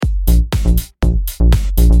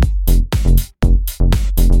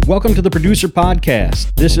Welcome to the Producer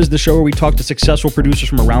Podcast. This is the show where we talk to successful producers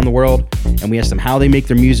from around the world, and we ask them how they make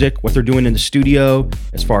their music, what they're doing in the studio,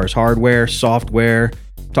 as far as hardware, software,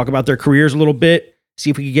 talk about their careers a little bit, see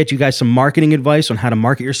if we can get you guys some marketing advice on how to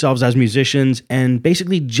market yourselves as musicians, and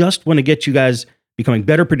basically just want to get you guys becoming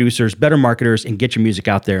better producers, better marketers, and get your music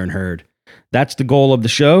out there and heard. That's the goal of the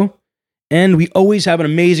show, and we always have an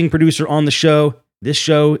amazing producer on the show. This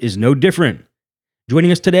show is no different.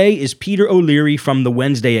 Joining us today is Peter O'Leary from The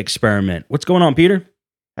Wednesday Experiment. What's going on, Peter?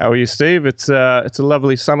 How are you, Steve? It's a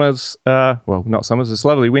lovely summer's, not summer's, it's a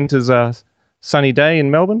lovely winter's sunny day in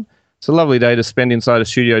Melbourne. It's a lovely day to spend inside a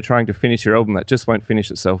studio trying to finish your album that just won't finish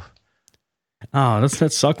itself. Oh,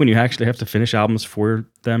 that sucks when you actually have to finish albums for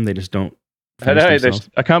them. They just don't I finish know, themselves.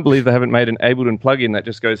 I can't believe they haven't made an Ableton plugin that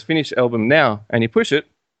just goes, finish album now, and you push it,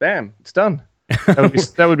 bam, it's done.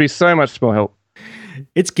 That would be so much more help.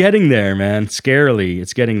 It's getting there, man. Scarily,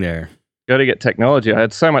 it's getting there. Got to get technology. I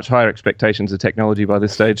had so much higher expectations of technology by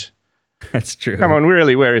this stage. That's true. Come on,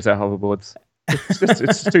 really, where is our hoverboards?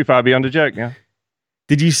 It's too far beyond a joke now.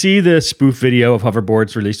 Did you see the spoof video of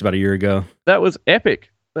hoverboards released about a year ago? That was epic.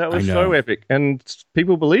 That was so epic. And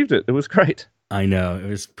people believed it. It was great. I know. It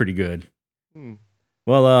was pretty good.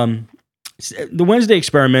 Well, the Wednesday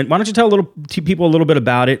Experiment, why don't you tell people a little bit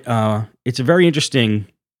about it? It's a very interesting,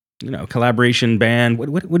 collaboration band.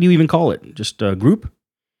 What do you even call it? Just a group?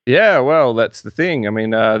 Yeah, well, that's the thing. I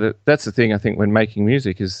mean, that's the thing I think when making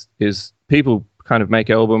music is people kind of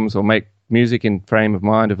make albums or make music in frame of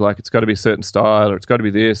mind of like, it's got to be a certain style or it's got to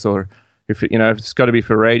be this, or if it's got to be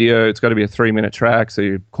for radio, it's got to be a 3-minute track. So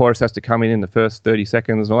your chorus has to come in the first 30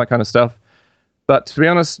 seconds and all that kind of stuff. But to be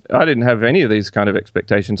honest, I didn't have any of these kind of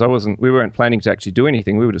expectations. We weren't planning to actually do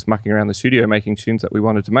anything. We were just mucking around the studio making tunes that we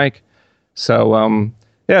wanted to make. So,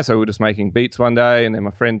 so we were just making beats one day, and then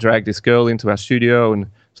my friend dragged this girl into our studio, and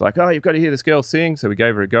it's like, oh, you've got to hear this girl sing. So we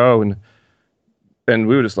gave her a go, and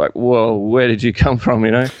we were just like, whoa, where did you come from,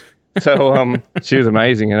 So she was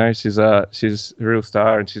amazing, She's a real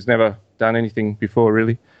star, and she's never done anything before,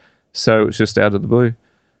 really. So it was just out of the blue.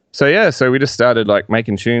 So we just started like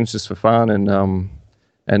making tunes just for fun,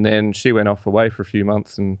 and then she went off away for a few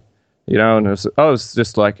months, and and I was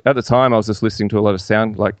just like, at the time I was just listening to a lot of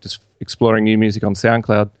sound, like just exploring new music on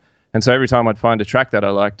SoundCloud. And so every time I'd find a track that I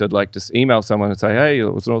liked, I'd like just email someone and say, hey,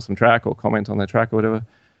 it was an awesome track, or comment on that track or whatever.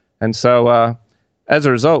 And so as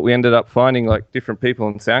a result, we ended up finding like different people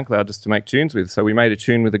on SoundCloud just to make tunes with. So we made a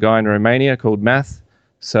tune with a guy in Romania called Math.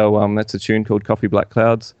 So that's a tune called Coffee Black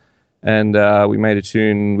Clouds. And we made a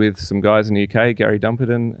tune with some guys in the UK, Gary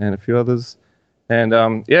Dumperton and a few others. And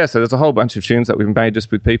so there's a whole bunch of tunes that we've made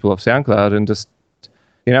just with people off SoundCloud, and just,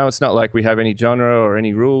 it's not like we have any genre or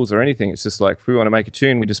any rules or anything. It's just like, if we want to make a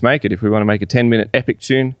tune, we just make it. If we want to make a 10-minute epic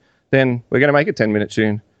tune, then we're going to make a 10-minute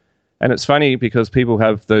tune. And it's funny because people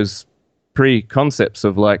have those pre-concepts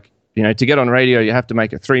of like, to get on radio, you have to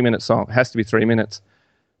make a 3-minute song. It has to be 3 minutes.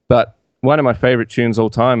 But one of my favorite tunes of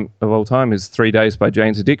all time is 3 Days by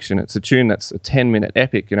Jane's Addiction. It's a tune that's a 10-minute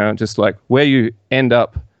epic, just like where you end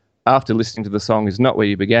up after listening to the song is not where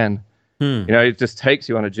you began. It just takes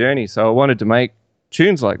you on a journey. So I wanted to make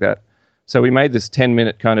tunes like that. So we made this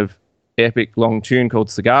 10-minute kind of epic long tune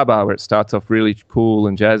called Cigar Bar, where it starts off really cool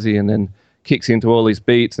and jazzy and then kicks into all these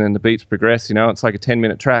beats, and then the beats progress, it's like a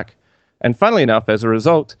 10-minute track. And funnily enough, as a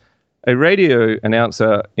result, a radio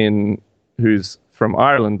announcer who's from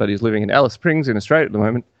Ireland, but he's living in Alice Springs in Australia at the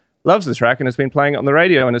moment, loves the track and has been playing it on the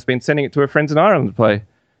radio and has been sending it to her friends in Ireland to play.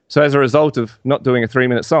 So as a result of not doing a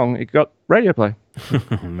 3-minute song, it got radio play.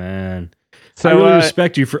 Oh, man. So I really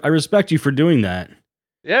respect you for doing that.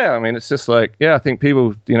 Yeah, I mean, it's just like, I think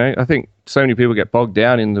people, I think so many people get bogged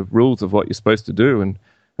down in the rules of what you're supposed to do. And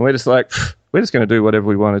we're just like, we're just going to do whatever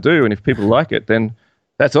we want to do. And if people like it, then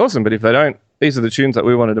that's awesome. But if they don't, these are the tunes that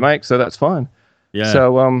we wanted to make. So that's fine. Yeah.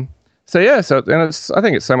 So, I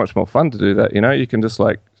think it's so much more fun to do that. You can just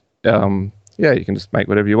like, you can just make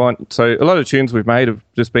whatever you want. So a lot of tunes we've made have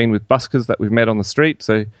just been with buskers that we've met on the street.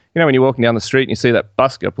 So, when you're walking down the street and you see that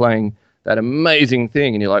busker playing that amazing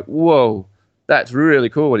thing and you're like, whoa, that's really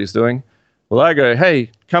cool what he's doing. Well, I go,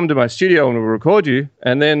 hey, come to my studio and we'll record you,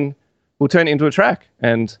 and then we'll turn it into a track.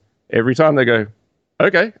 And every time they go,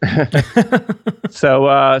 okay.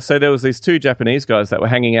 So there was these 2 Japanese guys that were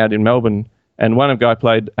hanging out in Melbourne, and one guy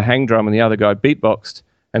played a hang drum and the other guy beatboxed.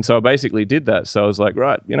 And so I basically did that. So I was like,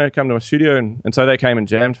 right, come to my studio. And so they came and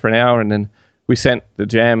jammed for an hour, and then we sent the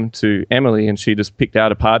jam to Emily, and she just picked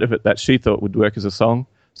out a part of it that she thought would work as a song.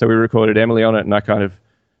 So we recorded Emily on it, and I kind of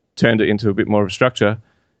turned it into a bit more of a structure.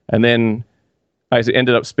 And then I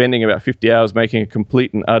ended up spending about 50 hours making a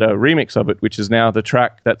complete and utter remix of it, which is now the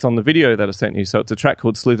track that's on the video that I sent you. So it's a track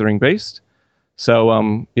called Slithering Beast.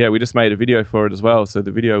 So yeah, we just made a video for it as well. So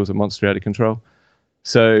the video was a monster out of control.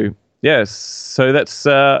 So yes, so that's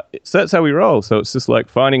how we roll. So it's just like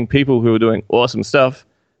finding people who are doing awesome stuff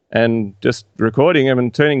and just recording them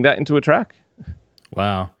and turning that into a track.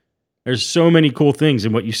 Wow. There's so many cool things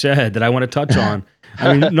in what you said that I want to touch on.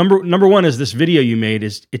 I mean, number one is this video you made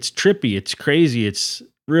it's trippy, it's crazy, it's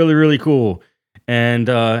really, really cool. And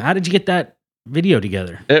how did you get that video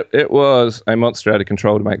together? It was a monster out of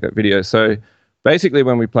control to make that video. So basically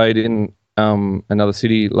when we played in another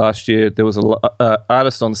city last year, there was a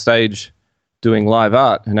artist on stage doing live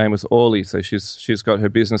art. Her name was Orly. So she's got her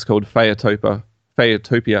business called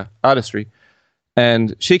Phaotopia Artistry.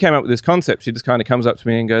 And she came up with this concept. She just kind of comes up to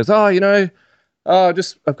me and goes, I've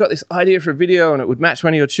got this idea for a video and it would match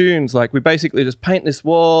one of your tunes. Like we basically just paint this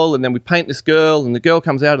wall and then we paint this girl and the girl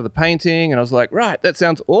comes out of the painting. And I was like, right, that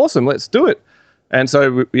sounds awesome. Let's do it. And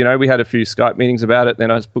so, we had a few Skype meetings about it.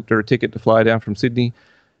 Then I just booked her a ticket to fly down from Sydney.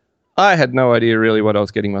 I had no idea really what I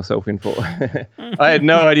was getting myself in for. I had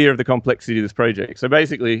no idea of the complexity of this project. So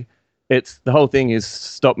basically, the whole thing is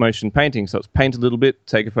stop motion painting. So it's paint a little bit,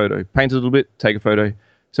 take a photo, paint a little bit, take a photo.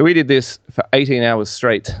 So we did this for 18 hours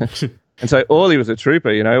straight. And so Orly was a trooper,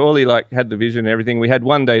 Orly had the vision and everything. We had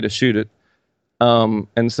one day to shoot it.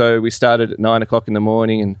 And so we started at 9 o'clock in the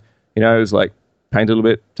morning and, it was like paint a little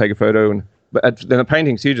bit, take a photo. But then the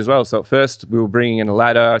painting's huge as well. So at first we were bringing in a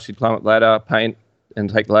ladder. She'd climb up the ladder, paint and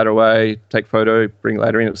take the ladder away, take photo, bring the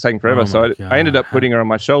ladder in. It was taking forever. So I ended up putting her on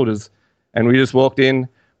my shoulders and we just walked in,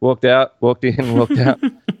 walked out, walked in, walked out.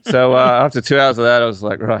 So after 2 hours of that, I was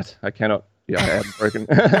like, right, I cannot. Yeah, I had broken.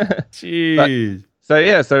 Jeez.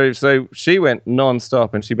 So she went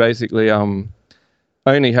non-stop and she basically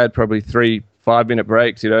only had probably 3 5-minute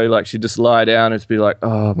breaks, she'd just lie down and just be like,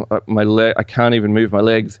 oh, my leg, I can't even move my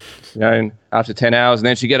legs, and after 10 hours, and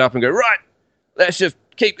then she'd get up and go, right, let's just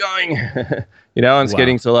keep going, and it's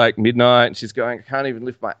getting to midnight and she's going, I can't even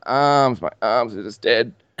lift my arms are just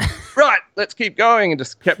dead. Right, let's keep going, and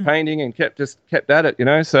just kept painting and kept at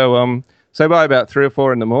it, so by about 3 or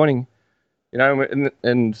 4 in the morning,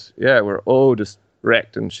 and yeah, we're all just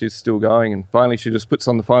wrecked and she's still going, and finally she just puts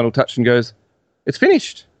on the final touch and goes, it's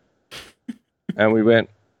finished. And we went,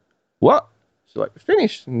 what? She's like, it's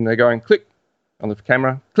finished. And they're going, click on the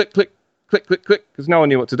camera, click, click, click, click, click, because no one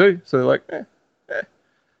knew what to do. So they're like,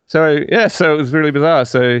 So it was really bizarre.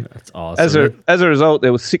 So that's awesome. As a result,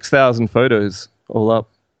 there was 6,000 photos all up.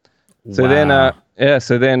 So then,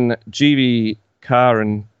 then GV Carr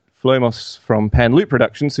and Flomos from Panloop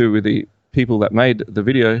Productions, who were the people that made the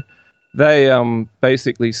video, they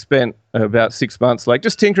basically spent about 6 months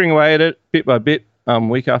just tinkering away at it bit by bit.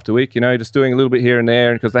 Week after week, just doing a little bit here and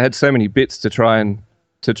there, because they had so many bits to try and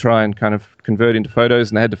kind of convert into photos,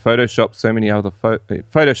 and they had to Photoshop so many of the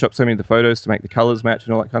photos to make the colors match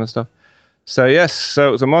and all that kind of stuff. So yes, so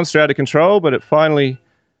it was a monster out of control, but it finally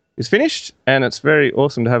is finished, and it's very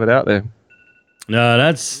awesome to have it out there. No,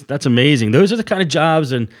 that's amazing. Those are the kind of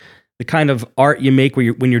jobs and the kind of art you make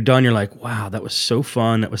where when you're done, you're like, wow, that was so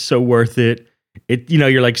fun, that was so worth it.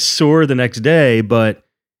 You're like sore the next day, but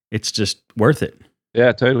it's just worth it.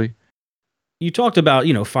 Yeah, totally. You talked about,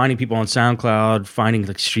 finding people on SoundCloud, finding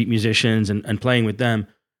street musicians and playing with them.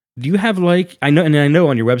 Do you have I know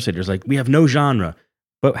on your website there's we have no genre,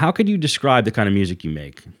 but how could you describe the kind of music you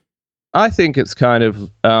make? I think it's kind of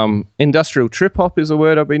industrial trip hop is a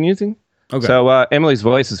word I've been using. Okay. So Emily's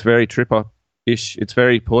voice is very trip hop-ish. It's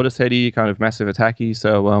very Portishead-y, kind of Massive Attack-y.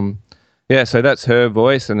 So so that's her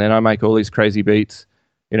voice, and then I make all these crazy beats,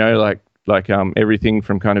 everything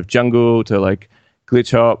from kind of jungle to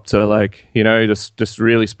glitch hop to just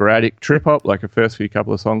really sporadic trip hop, the first few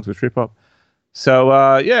couple of songs were trip hop. So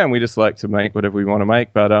and we just like to make whatever we want to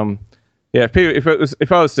make. But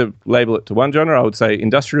if I was to label it to one genre, I would say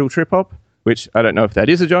industrial trip hop, which I don't know if that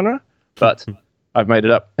is a genre, but I've made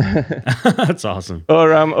it up. That's awesome.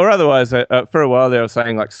 Or otherwise, for a while there I was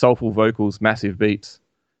saying soulful vocals, massive beats.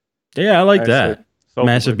 Yeah, I like that.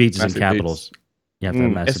 Massive beats is in capitals. Yeah,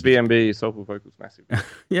 SBMB, soulful vocals, massive beats.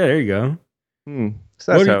 Yeah, there you go.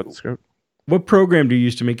 So that's how it's described. What program do you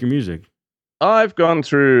use to make your music? I've gone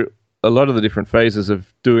through a lot of the different phases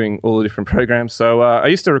of doing all the different programs. So I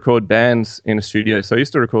used to record bands in a studio. So I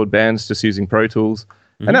used to record bands just using Pro Tools.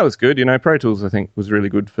 Mm-hmm. And that was good. Pro Tools, I think, was really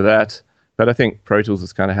good for that. But I think Pro Tools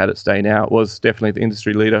has kind of had its day now. It was definitely the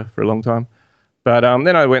industry leader for a long time. But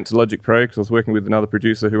then I went to Logic Pro because I was working with another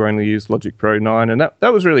producer who only used Logic Pro 9. And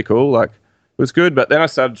that was really cool. It was good. But then I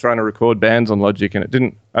started trying to record bands on Logic, and it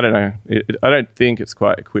didn't, I don't know. I don't think it's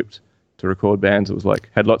quite equipped to record bands. It was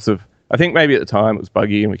had lots of, I think maybe at the time it was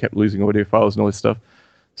buggy and we kept losing audio files and all this stuff.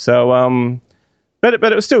 So but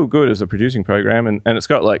it was still good as a producing program, and it's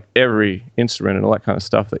got like every instrument and all that kind of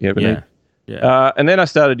stuff that you ever need. Yeah. And then I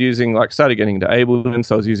started getting into Ableton,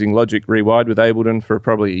 so I was using Logic Rewired with Ableton for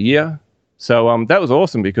probably a year. So that was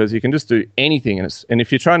awesome because you can just do anything, and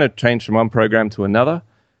if you're trying to change from one program to another,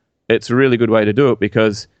 it's a really good way to do it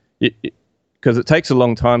because it takes a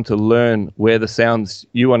long time to learn where the sounds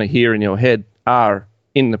you want to hear in your head are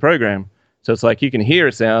in the program. So it's like you can hear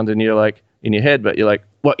a sound and you're like in your head, but you're like,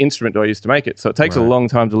 what instrument do I use to make it? So it takes a long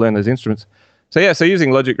time to learn those instruments. So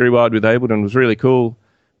using Logic Rewired with Ableton was really cool.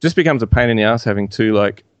 Just becomes a pain in the ass having two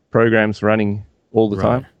like programs running all the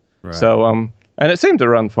time. Right. So and it seemed to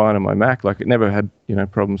run fine on my Mac. Like it never had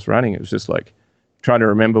problems running. It was just like trying to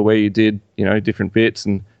remember where you did different bits,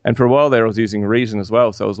 and for a while there I was using Reason as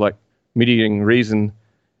well. So I was like MIDIing Reason,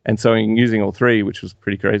 and so using all three, which was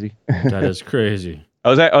pretty crazy. That is crazy. I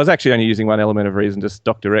was actually only using one element of Reason, just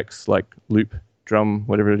Dr. X, like loop, drum,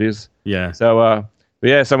 whatever it is. Yeah. So, I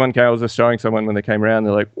was just showing someone when they came around,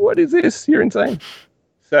 they're like, what is this? You're insane.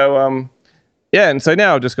 So, and so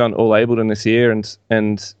now I've just gone all Ableton this year.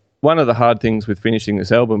 And one of the hard things with finishing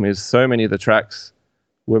this album is so many of the tracks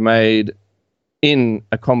were made in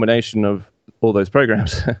a combination of all those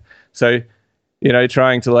programs. So,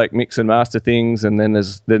 trying to like mix and master things, and then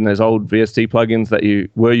there's old VST plugins that you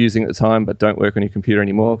were using at the time but don't work on your computer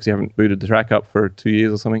anymore because you haven't booted the track up for 2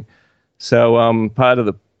 years or something. So part of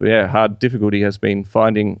the hard difficulty has been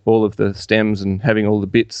finding all of the stems and having all the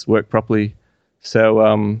bits work properly.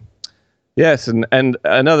 So yes, and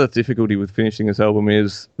another difficulty with finishing this album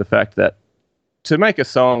is the fact that to make a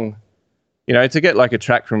song, to get like a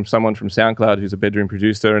track from someone from SoundCloud who's a bedroom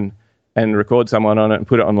producer and record someone on it and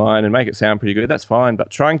put it online and make it sound pretty good, that's fine. But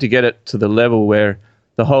trying to get it to the level where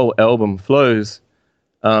the whole album flows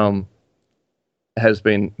has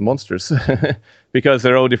been monstrous because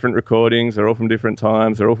they're all different recordings, they're all from different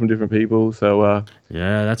times, they're all from different people. So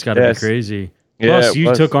that's got to be crazy. Plus,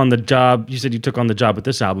 you took on the job. You said you took on the job with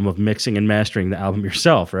this album of mixing and mastering the album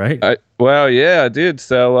yourself, right? I did.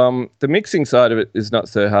 So the mixing side of it is not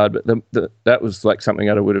so hard, but that was like something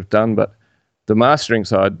that I would have done. But the mastering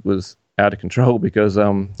side was out of control because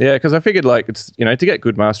I figured like it's to get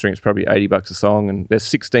good mastering, it's probably $80 a song, and there's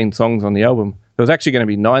 16 songs on the album. There was actually going to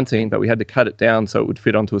be 19, but we had to cut it down so it would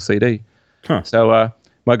fit onto a CD. Huh. So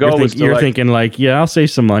my goal was you're thinking like, yeah, I'll save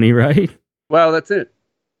some money, right? Well, that's it.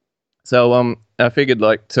 So I figured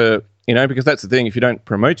like because that's the thing, if you don't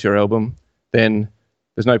promote your album, then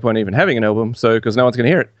there's no point even having an album, so because no one's going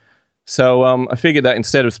to hear it. So I figured that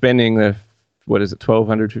instead of spending the $1,200,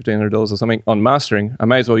 $1,500 or something on mastering, I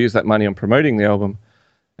may as well use that money on promoting the album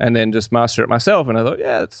and then just master it myself. And I thought,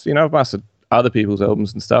 I've mastered other people's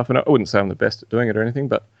albums and stuff, and I wouldn't say I'm the best at doing it or anything,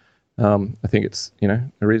 but I think it's a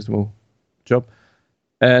reasonable job.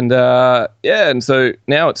 And and so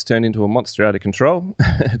now it's turned into a monster out of control.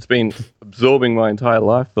 It's been absorbing my entire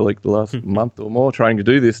life for like the last month or more, trying to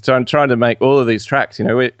do this, trying to make all of these tracks,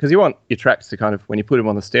 because you want your tracks to kind of, when you put them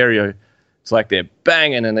on the stereo, it's like they're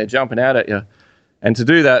banging and they're jumping out at you. And to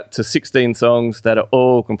do that to 16 songs that are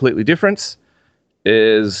all completely different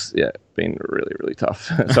is been really, really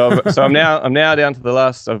tough. So I'm now down to the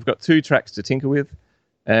last. I've got 2 tracks to tinker with,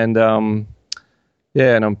 and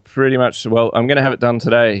and I'm pretty much I'm going to have it done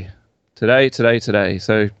today.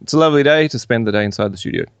 So it's a lovely day to spend the day inside the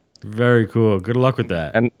studio. Very cool. Good luck with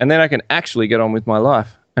that. And then I can actually get on with my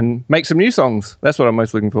life and make some new songs. That's what I'm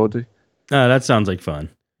most looking forward to. Oh, that sounds like fun.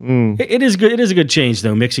 It is good. It is a good change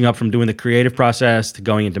though, mixing up from doing the creative process to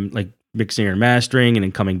going into like mixing or mastering and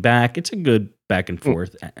then coming back. It's a good back and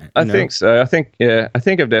forth. I think so. I think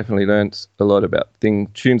I've definitely learned a lot about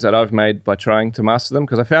tunes that I've made by trying to master them,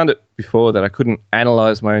 because I found it before that I couldn't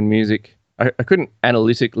analyze my own music. I couldn't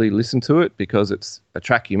analytically listen to it because it's a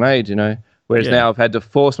track you made, Whereas now I've had to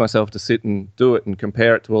force myself to sit and do it and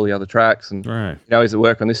compare it to all the other tracks and, does it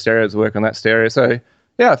work on this stereo? Does it work on that stereo? So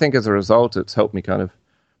I think as a result, it's helped me kind of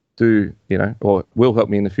do, or will help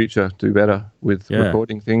me in the future do better with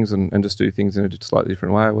recording things and just do things in a slightly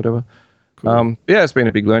different way or whatever. Cool. It's been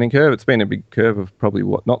a big learning curve. It's been a big curve of probably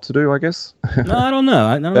what not to do, I guess. No, I don't know.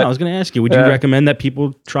 I was going to ask you, would you recommend that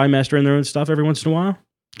people try mastering their own stuff every once in a while?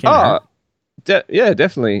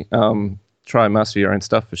 Definitely. Try and master your own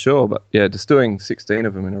stuff for sure. But just doing 16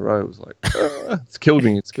 of them in a row was like, it's killed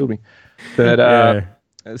me. But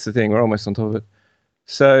that's the thing. We're almost on top of it.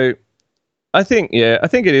 So I think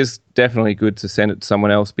it is definitely good to send it to someone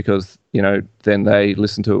else because, then they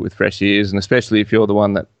listen to it with fresh ears, and especially if you're the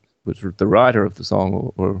one that was the writer of the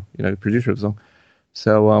song or producer of the song.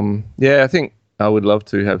 So, I think I would love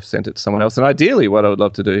to have sent it to someone else. And ideally what I would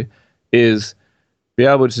love to do is be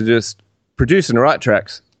able to just produce and write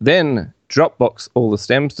tracks, then Dropbox all the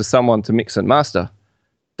stems to someone to mix and master.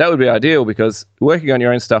 That would be ideal, because working on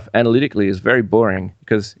your own stuff analytically is very boring,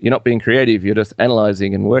 because you're not being creative, you're just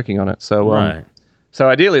analyzing and working on it. So Right. so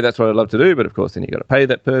ideally that's what I'd love to do, but of course then you got to pay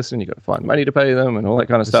that person, you got to find money to pay them and all that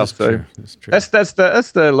kind of stuff. So True. That's true.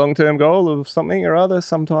 that's the long-term goal of something or other,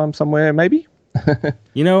 sometime, somewhere, maybe.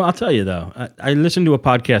 You know, I'll tell you though, I listened to a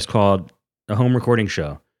podcast called A Home Recording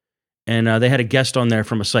Show, and they had a guest on there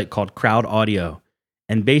from a site called Crowd Audio,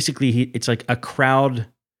 and basically it's like a crowd.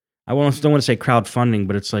 Don't want to say crowdfunding,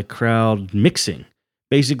 but it's like crowd mixing.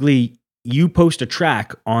 Basically, you post a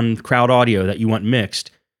track on Crowd Audio that you want mixed,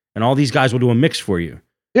 and all these guys will do a mix for you.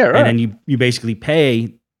 Yeah, right. And then you basically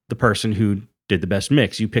pay the person who did the best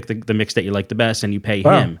mix. You pick the mix that you like the best, and you pay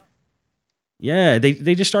him. Yeah,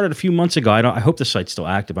 they just started a few months ago. I hope the site's still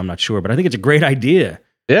active. I'm not sure, but I think it's a great idea.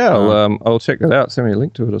 Yeah, I'll check that out. Send me a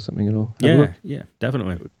link to it or something. Yeah,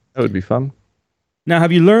 definitely. That would be fun. Now,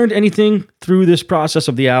 have you learned anything through this process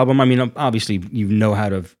of the album? I mean, obviously, you know how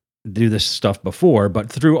to do this stuff before, but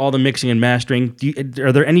through all the mixing and mastering,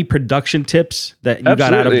 are there any production tips that you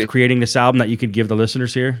got out of creating this album that you could give the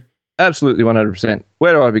listeners here? Absolutely, 100%.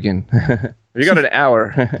 Where do I begin? You got an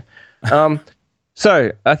hour.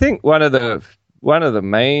 So I think one of the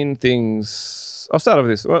main things, I'll start off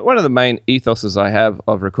with this. One of the main ethoses I have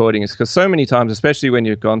of recording is, because so many times, especially when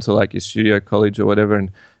you've gone to like your studio college or whatever,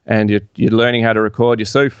 and you're learning how to record, you're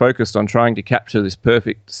so focused on trying to capture this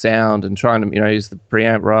perfect sound and trying to, is the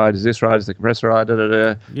preamp right, is this right, is the compressor right,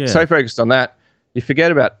 Yeah. So focused on that, you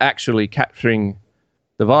forget about actually capturing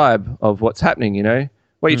the vibe of what's happening.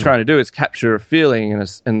 What you're trying to do is capture a feeling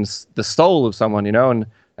and the soul of someone, and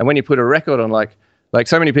when you put a record on, like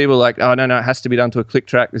so many people like, oh, no, it has to be done to a click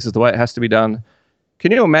track. This is the way it has to be done.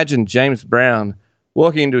 Can you imagine James Brown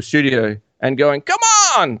walking into a studio and going, come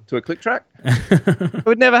on, to a click track? It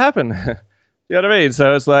would never happen. You know what I mean?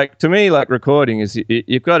 So it's like, to me, like recording is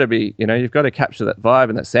you've got to be, you've got to capture that vibe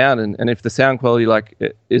and that sound. And if the sound quality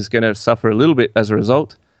is going to suffer a little bit as a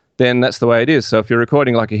result, then that's the way it is. So if you're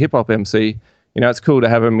recording like a hip hop MC, it's cool to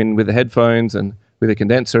have them in with the headphones and with a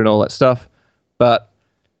condenser and all that stuff. But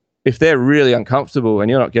if they're really uncomfortable and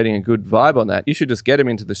you're not getting a good vibe on that, you should just get them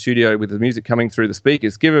into the studio with the music coming through the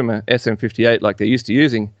speakers, give them a SM58 like they're used to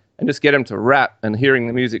using, and just get them to rap and hearing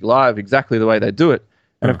the music live exactly the way they do it.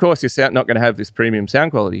 And of course, you're not going to have this premium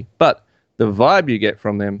sound quality, but the vibe you get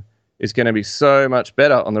from them is going to be so much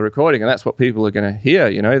better on the recording, and that's what people are going to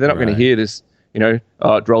hear. They're not going to hear this,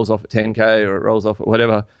 oh, it rolls off at 10K or it rolls off at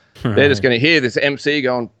whatever. Right. They're just going to hear this MC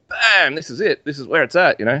going, bam, this is it. This is where it's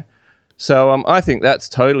at, So I think that's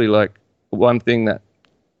totally like one thing that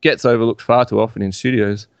gets overlooked far too often in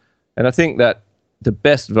studios. And I think that the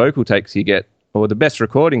best vocal takes you get, or the best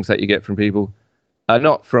recordings that you get from people, are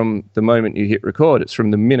not from the moment you hit record. It's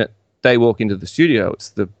from the minute they walk into the studio. It's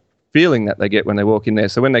the feeling that they get when they walk in there.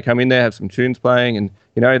 So when they come in there, have some tunes playing, and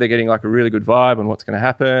they're getting like a really good vibe on what's going to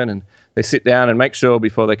happen, and they sit down and make sure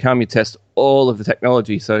before they come, you test all of the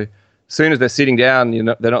technology. So as soon as they're sitting down,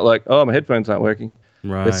 they're not like, oh, my headphones aren't working.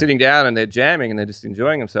 Right. They're sitting down and they're jamming and they're just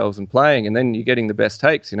enjoying themselves and playing, and then you're getting the best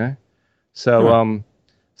takes, So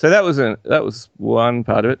so that was one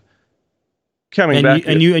part of it. Coming back,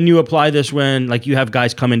 and you apply this when like you have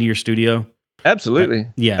guys come into your studio. Absolutely,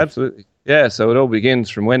 absolutely, yeah. So it all begins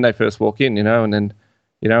from when they first walk in, and then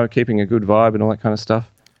keeping a good vibe and all that kind of stuff.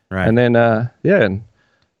 Right. And then and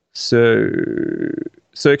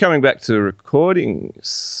so coming back to recording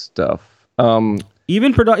stuff.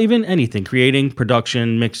 Even anything, creating,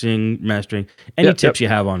 production, mixing, mastering, any tips you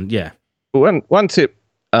have on, One tip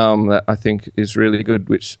that I think is really good,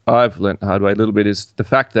 which I've learned the hard way a little bit, is the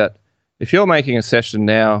fact that if you're making a session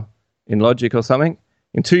now in Logic or something,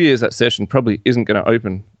 in 2 years that session probably isn't going to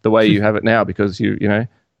open the way you have it now, because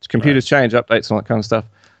computers change, updates, and all that kind of stuff.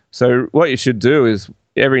 So what you should do is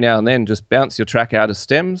every now and then just bounce your track out of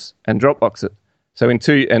stems and Dropbox it. So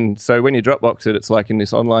so when you Dropbox it, it's like in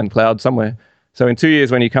this online cloud somewhere. So in 2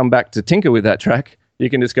 years, when you come back to tinker with that track, you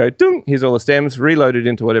can just go, dung, here's all the stems, reload it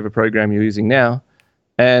into whatever program you're using now,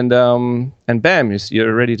 and bam,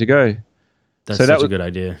 you're ready to go. That's such a good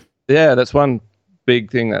idea. Yeah, that's one big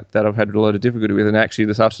thing that I've had a lot of difficulty with. And actually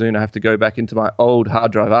this afternoon, I have to go back into my old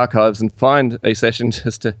hard drive archives and find a session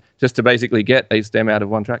just to basically get a stem out of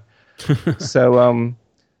one track. So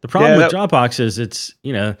the problem with Dropbox is it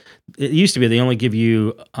used to be they only give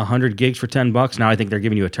you 100 gigs for $10. Now I think they're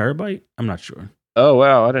giving you a terabyte. I'm not sure. Oh,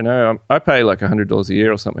 wow. I don't know. I pay like $100 a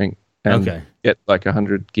year or something and get like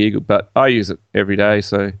 100 gig, but I use it every day.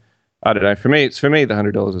 So I don't know. For me, the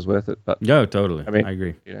 $100 is worth it. But no, totally. I mean, I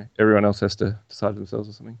agree. Everyone else has to decide themselves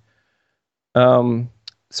or something.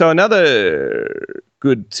 So another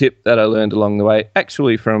good tip that I learned along the way,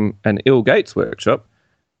 actually from an Ill Gates workshop,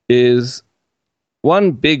 is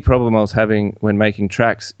one big problem I was having when making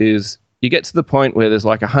tracks is you get to the point where there's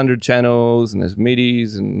like 100 channels and there's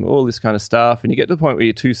MIDIs and all this kind of stuff, and you get to the point where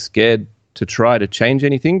you're too scared to try to change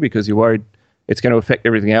anything because you're worried it's going to affect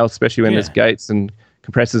everything else, especially when there's gates and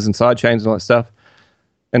compressors and side chains and all that stuff.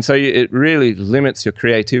 And so it really limits your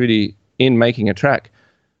creativity in making a track.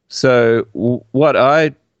 So what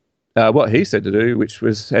he said to do, which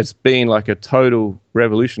has been like a total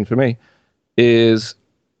revolution for me, is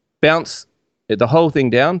bounce the whole thing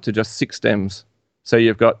down to just 6 stems. So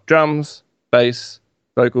you've got drums, bass,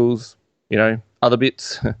 vocals, other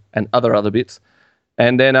bits and other bits,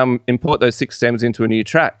 and then import those 6 stems into a new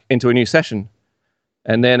track, into a new session,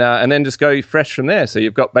 and then just go fresh from there. So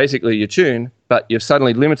you've got basically your tune, but you're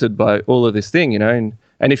suddenly limited by all of this thing, and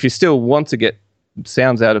if you still want to get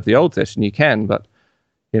sounds out of the old session, you can, but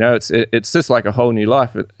it's just like a whole new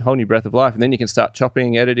life, a whole new breath of life, and then you can start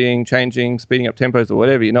chopping, editing, changing, speeding up tempos or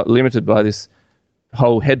whatever. You're not limited by this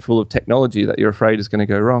whole head full of technology that you're afraid is going to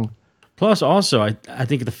go wrong. Plus, also, I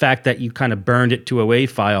think the fact that you kind of burned it to a WAV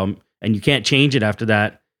file and you can't change it after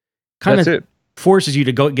that kind of forces you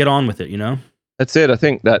to get on with it, That's it. I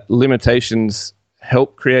think that limitations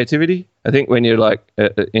help creativity. I think when you're like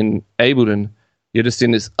in Ableton, you're just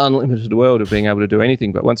in this unlimited world of being able to do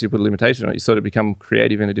anything. But once you put a limitation on it, you sort of become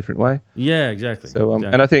creative in a different way. Yeah, exactly. So,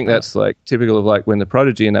 and I think that's like typical of like when the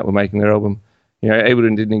Prodigy and that were making their album.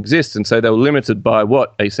 Ableton didn't exist, and so they were limited by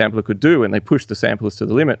what a sampler could do, and they pushed the samplers to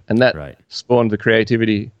the limit, and that spawned the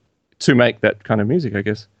creativity to make that kind of music, I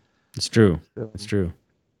guess. It's true. It's true.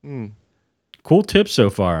 Cool tips so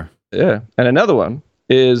far. Yeah, and another one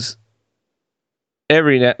is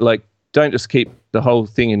don't just keep the whole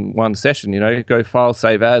thing in one session. Go file,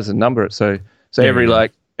 save as, and number it. So every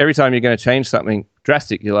time you're going to change something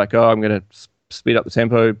drastic, you're like, I'm going to speed up the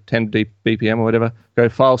tempo, 10 BPM or whatever. Go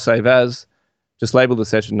file, save as. Just label the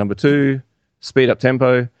session number 2, speed up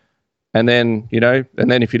tempo, and then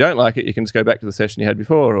if you don't like it, you can just go back to the session you had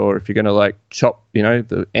before. Or if you're going to like chop,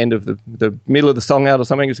 the end of the middle of the song out or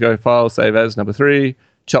something, just go file, save as number 3,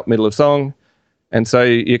 chop middle of song, and so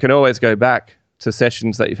you can always go back to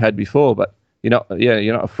sessions that you've had before, but you're not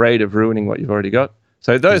afraid of ruining what you've already got.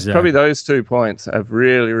 So probably those 2 points have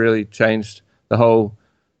really, really changed the whole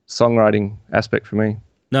songwriting aspect for me.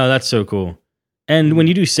 No, that's so cool. And when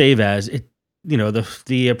you do save as,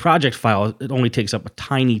 the project file, it only takes up a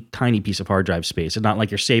tiny piece of hard drive space. It's not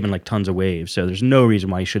like you're saving like tons of waves, so there's no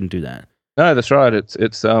reason why you shouldn't do that. No, that's right. It's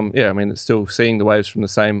it's still seeing the waves from the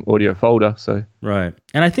same audio folder. So right,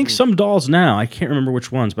 and I think some DAWs now, I can't remember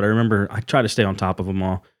which ones, but I remember I try to stay on top of them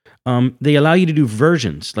all. They allow you to do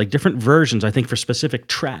versions, like different versions, I think, for specific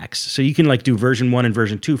tracks. So you can like do version 1 and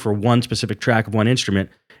version 2 for one specific track of one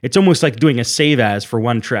instrument. It's almost like doing a save as for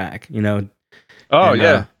one track, Oh, and,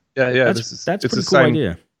 yeah. Yeah. That's a pretty cool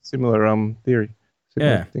idea. Similar theory.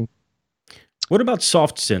 Similar thing. What about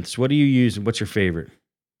soft synths? What do you use? What's your favorite?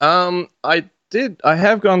 I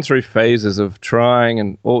have gone through phases of trying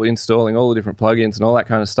and installing all the different plugins and all that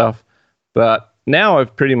kind of stuff. But now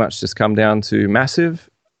I've pretty much just come down to Massive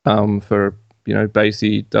for,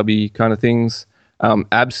 bassy, dubby kind of things.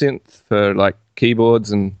 Absynth for like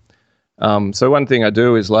keyboards. And so one thing I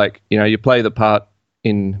do is like, you play the part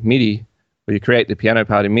in MIDI, or you create the piano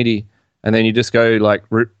part in MIDI, and then you just go like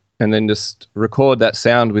and then just record that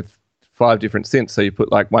sound with 5 different synths. So you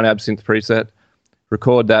put like one Absynth preset,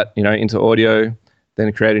 record that into audio,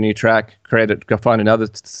 then create a new track, go find another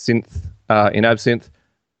synth in Absynth,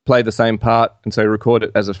 play the same part, and so record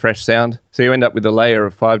it as a fresh sound. So you end up with a layer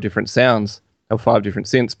of 5 different sounds of 5 different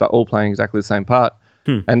synths, but all playing exactly the same part.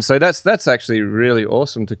 And so that's actually really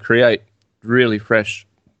awesome to create really fresh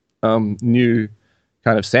new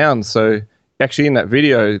kind of sounds. So actually in that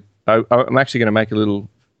video, I'm actually going to make a little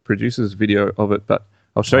producer's video of it, but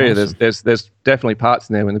I'll show you. There's definitely parts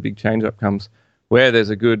in there when the big change up comes where there's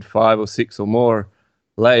a good 5 or 6 or more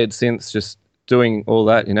layered synths just doing all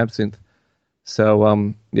that in Absynth.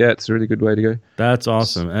 So it's a really good way to go. That's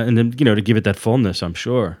awesome. And then to give it that fullness, I'm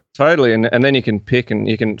sure. Totally. And then you can pick and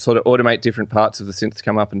you can sort of automate different parts of the synth to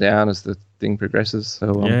come up and down as the thing progresses.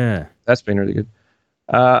 So that's been really good.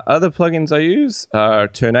 Other plugins I use are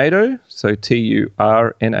Turnado, so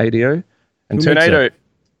Turnado, and Turnado,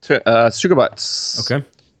 Sugarbytes. Okay.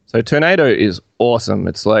 So Turnado is awesome.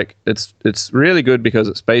 It's like it's really good because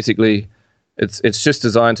it's basically it's just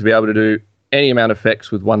designed to be able to do any amount of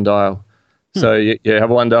effects with one dial. So you have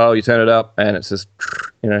one dial, you turn it up, and it's just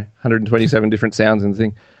 127 different sounds and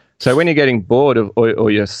thing. So when you're getting bored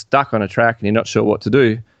or you're stuck on a track and you're not sure what to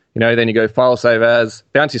do, then you go file save as,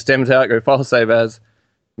 bounce your stems out, go file save as,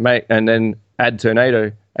 and then add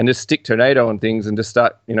Tornado and just stick Tornado on things and just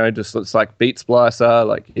start, just it's like Beat Splicer,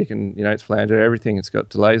 like you can, it's flanger, everything. It's got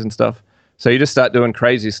delays and stuff. So you just start doing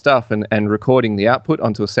crazy stuff and recording the output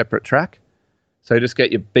onto a separate track. So just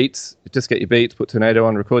get your beats, put Tornado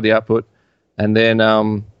on, record the output, and then,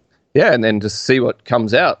 and then just see what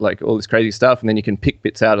comes out, like all this crazy stuff. And then you can pick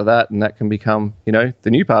bits out of that, and that can become, the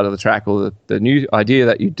new part of the track or the new idea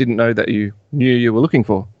that you didn't know that you knew you were looking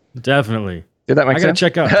for. Definitely. Did that make sense? I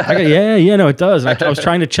gotta check out. No, it does. I was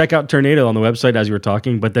trying to check out Tornado on the website as you were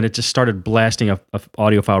talking, but then it just started blasting a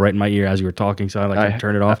audio file right in my ear as you were talking, so I had to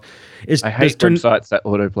turn it off. I hate websites that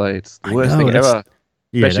autoplay. It's the worst thing ever.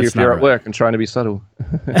 Especially if you're at work and trying to be subtle.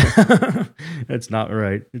 That's not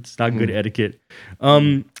right. It's not good etiquette.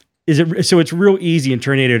 So it's real easy in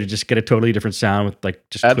Tornado to just get a totally different sound with like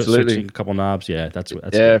just switching a couple knobs. Yeah, that's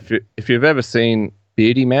good. If you've ever seen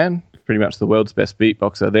Beardy Man, pretty much the world's best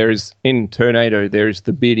beatboxer, in Tornado there's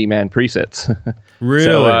the Beardy Man presets. Really?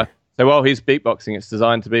 So while he's beatboxing, it's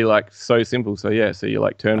designed to be like so simple. So you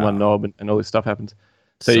like turn one knob and all this stuff happens.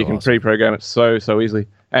 So you can pre-program it so easily.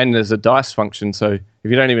 And there's a dice function. So if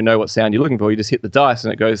you don't even know what sound you're looking for, you just hit the dice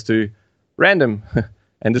and it goes to random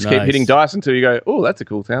and just keep hitting dice until you go, oh, that's a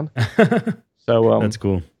cool sound. So that's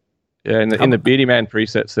cool. Yeah, in the Beardy Man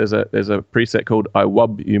presets, there's a preset called I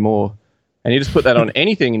Wub You More. And you just put that on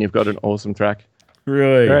anything and you've got an awesome track.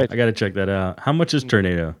 Really? Great. I got to check that out. How much is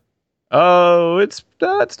Tornado? Oh, it's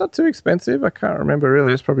not too expensive. I can't remember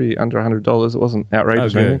really. It's probably under $100. It wasn't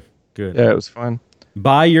outrageous. Oh, good. Yeah, it was fine.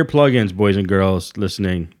 Buy your plugins, boys and girls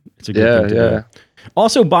listening. It's a good thing to do.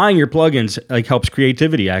 Also, buying your plugins like helps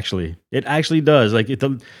creativity. Actually, it actually does. Like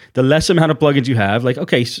the less amount of plugins you have, like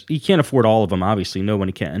so you can't afford all of them. Obviously,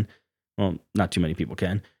 nobody can. Well, not too many people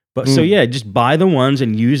can. But just buy the ones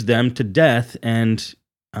and use them to death, and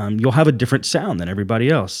you'll have a different sound than everybody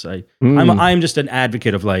else. I'm just an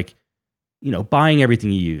advocate of buying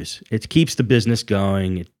everything you use. It keeps the business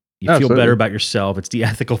going. You feel better about yourself. It's the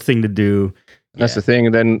ethical thing to do. That's the thing.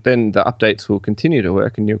 And then the updates will continue to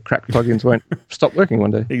work and your cracked plugins won't stop working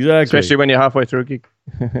one day. Exactly. Especially when you're halfway through a gig.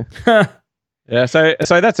 Yeah, so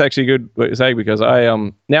that's actually good what you're saying, because I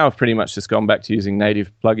now I've pretty much just gone back to using native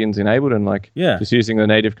plugins in Ableton, just using the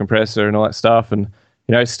native compressor and all that stuff, and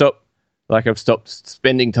I've stopped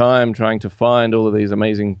spending time trying to find all of these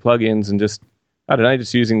amazing plugins and just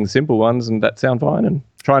using the simple ones and that sound fine, and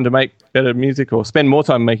trying to make better music or spend more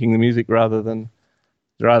time making the music rather than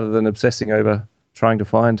obsessing over trying to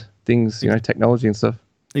find things, technology and stuff.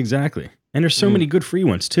 Exactly. And there's so many good free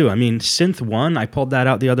ones too. I mean, Synth One, I pulled that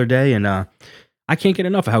out the other day, and I can't get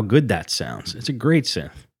enough of how good that sounds. It's a great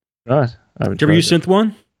synth. Right. Did you ever use Synth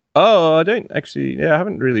One? Oh, I don't actually. Yeah, I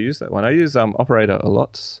haven't really used that one. I use Operator a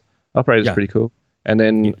lot. Operator's pretty cool. And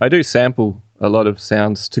then I do sample a lot of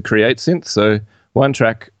sounds to create synths. So one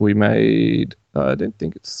track we made, I don't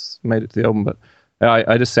think it's made it to the album, but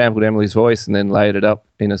I just sampled Emily's voice and then layered it up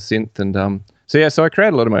in a synth. And so I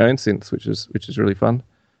create a lot of my own synths, which is really fun.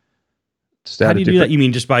 How do you do that? You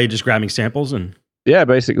mean just by just grabbing samples and? Yeah,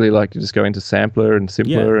 basically you just go into sampler and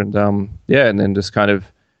simpler and and then just kind of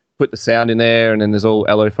put the sound in there, and then there's all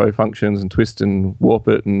LFO functions and twist and warp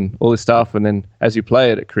it and all this stuff, and then as you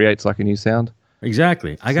play it, it creates like a new sound.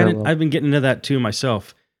 Exactly. I've been getting into that too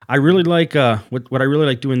myself. I really like what I really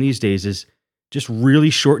like doing these days is just really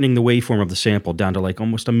shortening the waveform of the sample down to like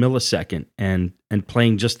almost a millisecond and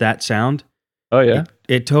playing just that sound. Oh yeah.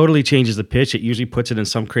 It totally changes the pitch. It usually puts it in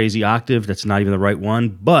some crazy octave that's not even the right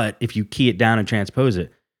one. But if you key it down and transpose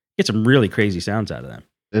it, get some really crazy sounds out of that.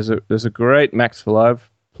 There's a great Max for Live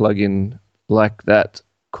plugin like that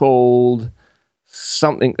called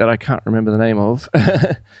something that I can't remember the name of,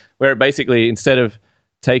 where it basically, instead of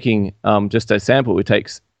taking just a sample, it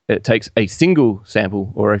takes a single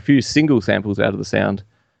sample or a few single samples out of the sound.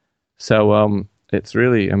 So it's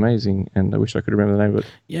really amazing, and I wish I could remember the name of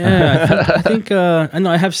it. Yeah, I think I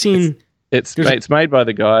know I have seen. It's made by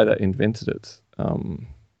the guy that invented it. I'm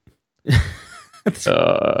going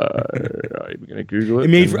to Google it.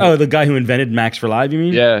 The guy who invented Max for Live, you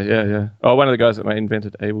mean? Yeah. Oh, one of the guys that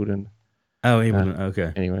invented Ableton. Oh, Ableton.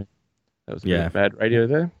 Okay. Anyway, that was a bad radio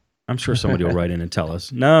there. I'm sure somebody will write in and tell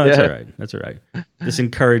us. No, that's all right. That's all right. This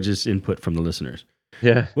encourages input from the listeners.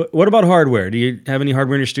 Yeah. What about hardware? Do you have any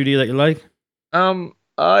hardware in your studio that you like?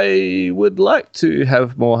 I would like to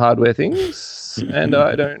have more hardware things, and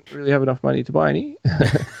I don't really have enough money to buy any.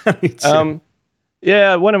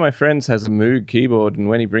 Yeah, one of my friends has a Moog keyboard, and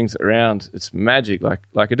when he brings it around, it's magic. Like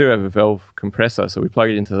I do have a Valve compressor, so we plug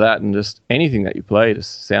it into that, and just anything that you play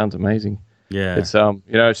just sounds amazing. Yeah, it's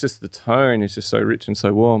it's just the tone is just so rich and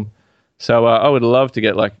so warm. So I would love to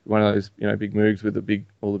get like one of those big Moogs with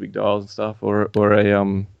all the big dials and stuff, or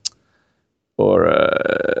or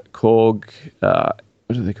a Korg.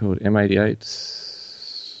 What are they called?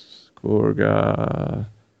 M88s. Korg.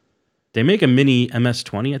 They make a mini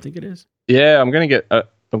MS-20, I think it is. Yeah, I'm gonna get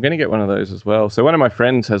one of those as well. So one of my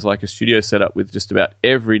friends has like a studio set up with just about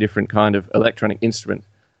every different kind of electronic instrument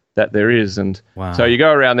that there is, and so you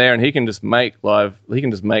go around there and he can just make live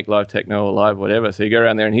techno or live whatever. So you go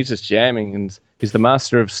around there and he's just jamming, and he's the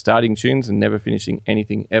master of starting tunes and never finishing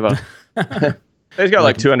anything ever. He's got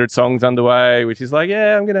like 200 songs underway, which is like,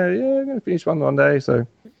 I'm gonna finish one day. So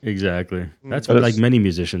exactly, that's what like many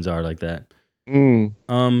musicians are like that.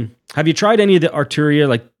 Have you tried any of the Arturia,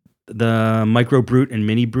 like the Micro Brute and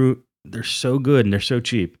Mini Brute? They're so good and they're so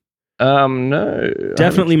cheap. No,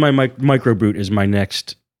 definitely my Micro Brute is my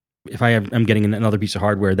next. If I'm getting another piece of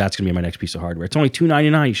hardware, that's gonna be my next piece of hardware. It's only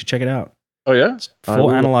 $299. You should check it out. Oh yeah, it's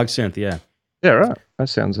full analog synth. Yeah. Yeah, right. That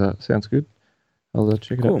sounds good. I'll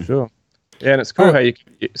check it out for sure. Yeah, and it's cool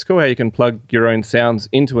how you can plug your own sounds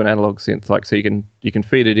into an analog synth, like so you can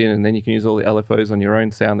feed it in, and then you can use all the LFOs on your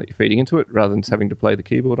own sound that you're feeding into it, rather than having to play the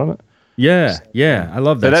keyboard on it. Yeah, I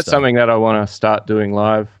love that. So that's something that I want to start doing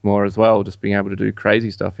live more as well, just being able to do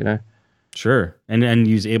crazy stuff, Sure, and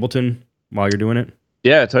use Ableton while you're doing it.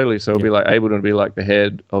 Yeah, totally. So it'll be like Ableton will be like the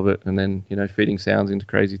head of it, and then feeding sounds into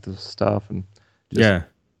crazy stuff, and just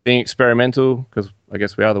being experimental, because I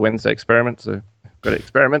guess we are the Wednesday experiment, so got to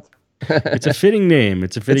experiment. It's a fitting name.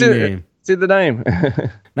 It's in the name.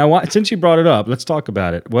 Now, since you brought it up, let's talk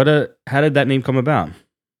about it. How did that name come about?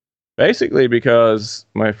 Basically, because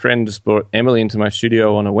my friend just brought Emily into my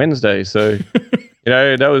studio on a Wednesday, so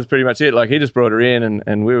that was pretty much it. Like he just brought her in,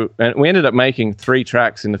 and we ended up making 3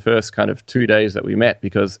 tracks in the first kind of 2 days that we met,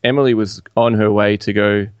 because Emily was on her way to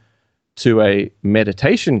go to a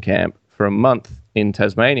meditation camp for a month in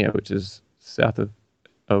Tasmania, which is south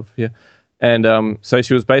of here. And so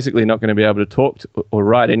she was basically not going to be able to talk or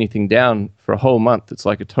write anything down for a whole month. It's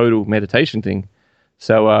like a total meditation thing.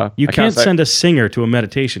 So you can't send a singer to a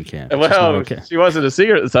meditation camp. Well, she wasn't a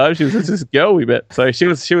singer at the time. She was just this girl we met. So she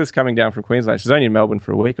was coming down from Queensland. She was only in Melbourne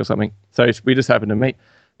for a week or something. So we just happened to meet.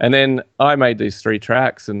 And then I made these 3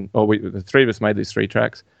 tracks, the 3 of us made these 3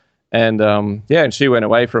 tracks. And and she went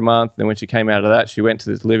away for a month. And when she came out of that, she went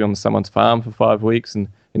to live on someone's farm for 5 weeks. And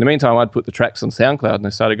in the meantime, I'd put the tracks on SoundCloud, and they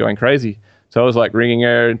started going crazy. So I was like ringing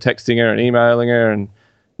her and texting her and emailing her and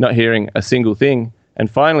not hearing a single thing. And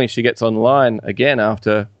finally she gets online again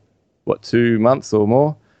after 2 months or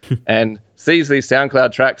more and sees these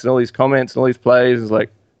SoundCloud tracks and all these comments and all these plays. Is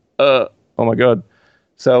like, oh my God.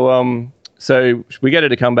 So we get her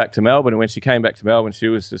to come back to Melbourne. And when she came back to Melbourne, she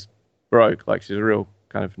was just broke. Like she's a real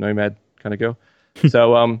kind of nomad kind of girl.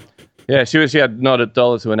 So she had not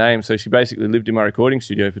 $1 to her name. So she basically lived in my recording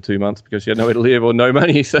studio for 2 months because she had nowhere to live or no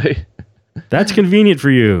money. So that's convenient for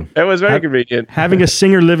you. It was very convenient. Having a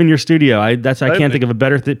singer live in your studio, I can't think of a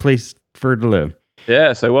better place for her to live.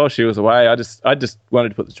 Yeah, so while she was away, I just wanted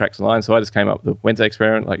to put the tracks online, so I just came up with the Wednesday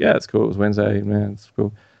experiment. Like, yeah, it's cool. It was Wednesday, man, it's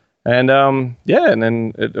cool. And and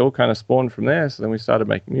then it all kind of spawned from there. So then we started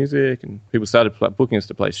making music, and people started booking us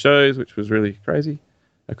to play shows, which was really crazy.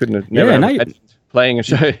 I couldn't have never imagined playing a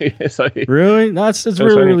show. So, really? That's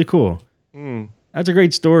really cool. That's a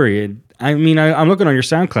great story. I mean, I'm looking on your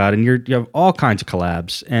SoundCloud, and you have all kinds of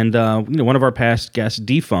collabs. And one of our past guests,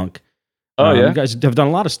 D-Funk. You guys have done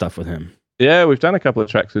a lot of stuff with him. Yeah, we've done a couple of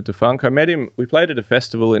tracks with D-Funk. I met him. We played at a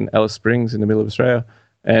festival in Alice Springs in the middle of Australia,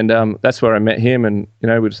 and that's where I met him. And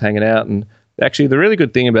we're just hanging out. And actually, the really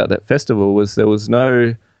good thing about that festival was there was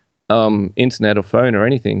no internet or phone or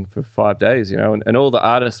anything for 5 days. And all the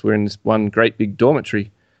artists were in this one great big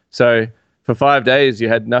dormitory. So for 5 days, you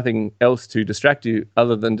had nothing else to distract you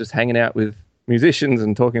other than just hanging out with musicians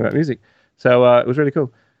and talking about music. So it was really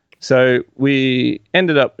cool. So we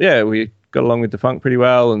ended up, we got along with D-Funk pretty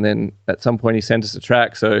well. And then at some point he sent us a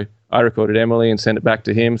track. So I recorded Emily and sent it back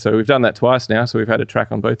to him. So we've done that twice now. So we've had a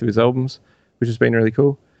track on both of his albums, which has been really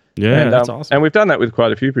cool. Yeah, that's awesome. And we've done that with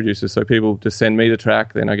quite a few producers. So people just send me the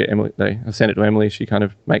track, then I get Emily. I send it to Emily. She kind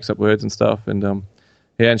of makes up words and stuff. And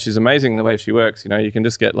and she's amazing the way she works. You can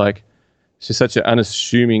just get like, she's such an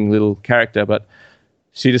unassuming little character, but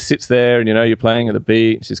she just sits there and, you're playing at the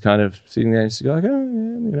beat. She's kind of sitting there and she's like,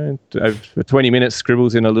 for 20 minutes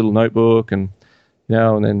scribbles in a little notebook and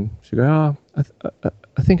then she'll go,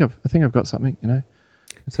 I think I've got something, And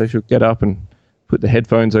so she'll get up and put the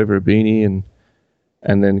headphones over a beanie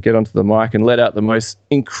and then get onto the mic and let out the most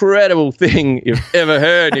incredible thing you've ever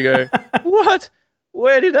heard. You go, what?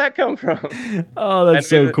 Where did that come from? Oh, that's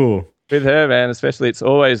so cool. With her, man, especially, it's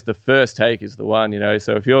always the first take is the one,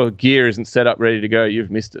 So if your gear isn't set up ready to go,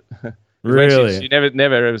 you've missed it. Really? She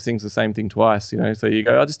never ever sings the same thing twice, So you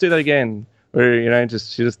go, I'll just do that again. where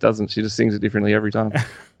she just sings it differently every time.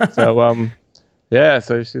 So yeah,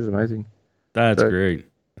 so she's amazing. That's great.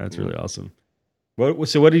 That's really awesome. What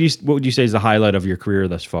would you say is the highlight of your career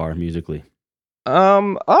thus far musically?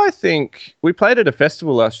 I think we played at a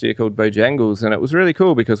festival last year called Bojangles, and it was really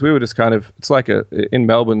cool because we were just it's like in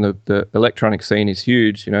Melbourne, the electronic scene is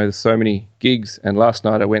huge. There's so many gigs, and last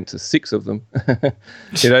night I went to 6 of them.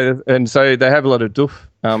 And so they have a lot of doof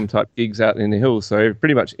type gigs out in the hills. So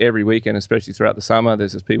pretty much every weekend, especially throughout the summer,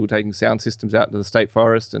 there's just people taking sound systems out into the state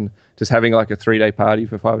forest and just having like a 3-day party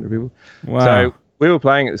for 500 people. Wow. So we were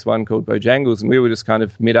playing at this one called Bojangles, and we were just kind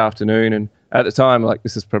of mid-afternoon, and at the time, like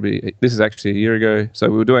this is actually a year ago, so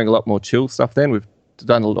we were doing a lot more chill stuff then. We've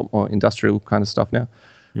done a lot more industrial kind of stuff now.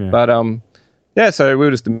 Yeah. But so we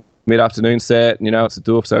were just a mid-afternoon set, and it's a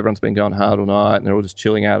doof, so everyone's been going hard all night, and they're all just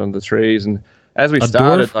chilling out under the trees. And as we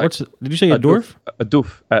started, dwarf? Did you say a dwarf? A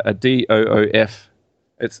doof, a D-O-O-F.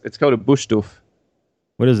 It's called a bush doof.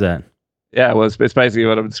 What is that? Yeah, well, it's basically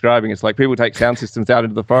what I'm describing. It's like people take sound systems out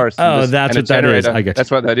into the forest. Oh, that's what that is. I get you. That's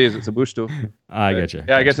what that is. It's a bush doof. I get you.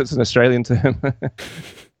 Yeah, I guess it's an Australian term.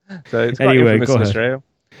 So it's quite anyway, infamous in Australia.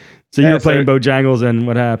 So you were playing Bojangles, and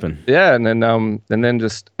what happened? Yeah, and then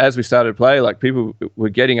just as we started to play, like people were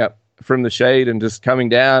getting up from the shade and just coming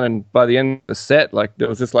down, and by the end of the set, like there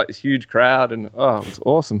was just like this huge crowd, and it was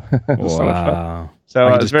awesome. It was so much fun. So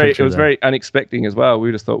it was very unexpected as well.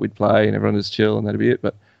 We just thought we'd play and everyone just chill and that'd be it,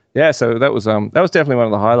 but. Yeah, so that was definitely one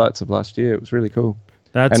of the highlights of last year. It was really cool.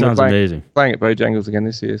 That sounds amazing. Playing at Bojangles again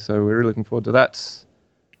this year, so we're really looking forward to that.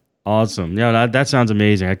 Awesome. Yeah, that sounds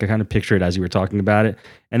amazing. I could kind of picture it as you were talking about it,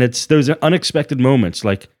 and it's those unexpected moments,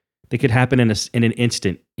 like they could happen in an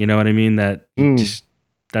instant. You know what I mean?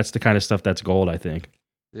 That's the kind of stuff that's gold, I think.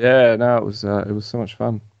 Yeah, no, it was so much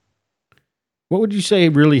fun. What would you say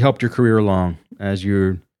really helped your career along as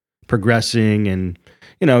you're progressing and?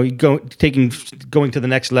 Going to the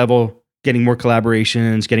next level, getting more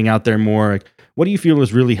collaborations, getting out there more. Like, what do you feel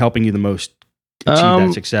is really helping you the most achieve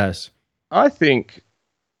that success? I think,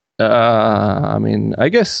 I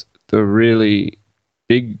guess the really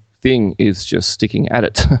big thing is just sticking at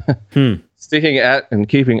it. Sticking at and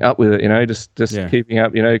keeping up with it, just keeping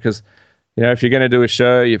up, because, if you're going to do a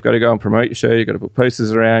show, you've got to go and promote your show, you've got to put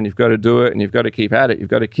posters around, you've got to do it, and you've got to keep at it. You've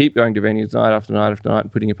got to keep going to venues night after night after night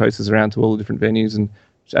and putting your posters around to all the different venues and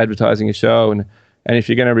advertising a show, and if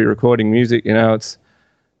you're going to be recording music,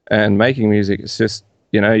 and making music, it's just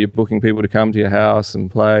you're booking people to come to your house and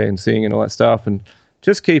play and sing and all that stuff, and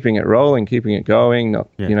just keeping it rolling, keeping it going. Not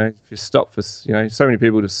if you stop for so many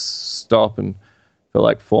people just stop and for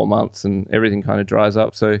like 4 months and everything kind of dries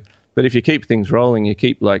up. So, but if you keep things rolling, you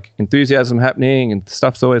keep like enthusiasm happening and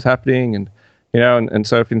stuff's always happening, and and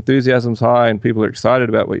so if enthusiasm's high and people are excited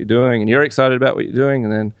about what you're doing and you're excited about what you're doing,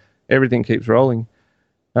 and then everything keeps rolling.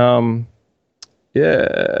 And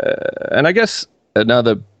I guess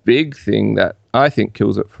another big thing that I think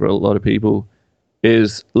kills it for a lot of people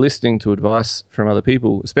is listening to advice from other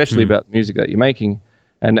people, especially about the music that you're making.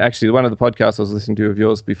 And actually, one of the podcasts I was listening to of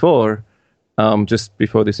yours before, just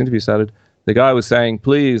before this interview started, the guy was saying,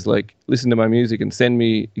 please, like, listen to my music and send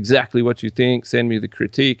me exactly what you think, send me the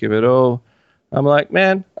critique of it all. I'm like,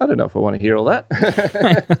 man, I don't know if I want to hear all that.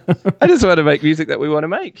 I just want to make music that we want to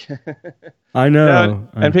make. I know.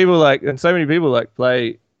 And so many people like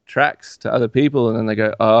play tracks to other people, and then they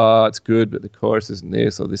go, oh, it's good, but the chorus isn't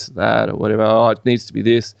this or this or that or whatever. Oh, it needs to be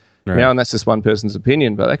this. Right. And that's just one person's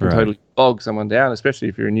opinion, but that can totally bog someone down, especially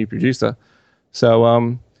if you're a new producer.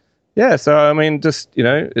 So, just,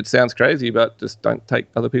 it sounds crazy, but just don't take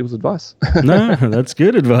other people's advice. No, that's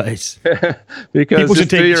good advice. Because people should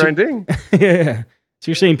do your own thing. Yeah.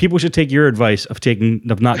 So you're saying people should take your advice of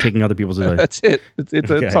not taking other people's advice. That's it.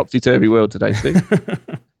 It's a topsy-turvy world today, Steve.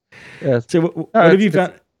 Yeah. So what have you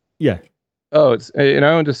found? Yeah. Oh, it's,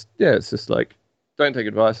 it's just like, don't take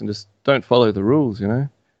advice and just don't follow the rules,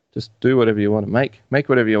 Just do whatever you want to make. Make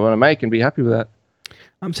whatever you want to make and be happy with that.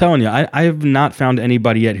 I'm telling you, I have not found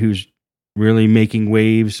anybody yet who's really making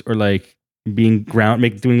waves or like doing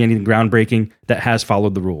anything groundbreaking that has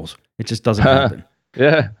followed the rules. It just doesn't happen.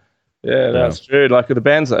 Yeah, that's true. Like the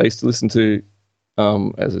bands that I used to listen to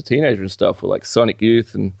as a teenager and stuff were like Sonic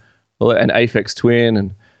Youth and Aphex Twin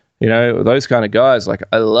and those kind of guys. Like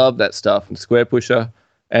I love that stuff, and Square Pusher.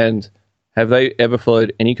 And have they ever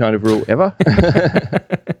followed any kind of rule ever?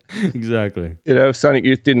 Exactly. If Sonic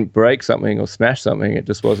Youth didn't break something or smash something, it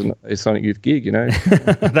just wasn't a Sonic Youth gig,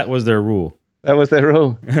 That was their rule. That was their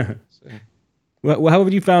rule. Well, how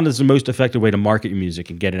have you found is the most effective way to market your music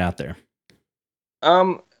and get it out there?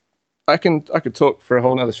 I could talk for a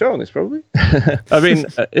whole nother show on this probably. I mean,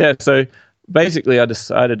 so basically I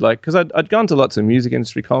decided, like, because I'd gone to lots of music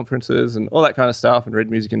industry conferences and all that kind of stuff and read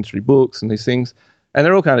music industry books and these things, and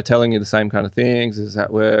they're all kind of telling you the same kind of things. This is how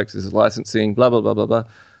it works, this is licensing, blah, blah, blah, blah, blah.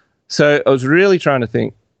 So I was really trying to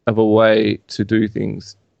think of a way to do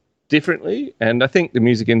things differently, and I think the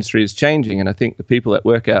music industry is changing, and I think the people that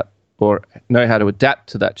work out or know how to adapt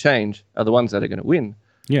to that change are the ones that are going to win.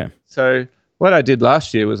 Yeah. So what I did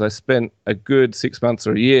last year was I spent a good 6 months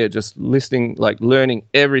or a year just listening, like learning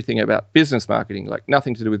everything about business marketing, like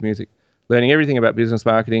nothing to do with music, learning everything about business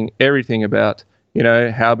marketing, everything about, you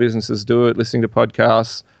know, how businesses do it, listening to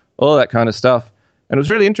podcasts, all that kind of stuff. And it was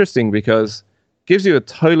really interesting because it gives you a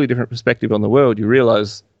totally different perspective on the world. You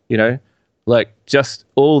realize, you know, like just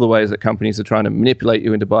all the ways that companies are trying to manipulate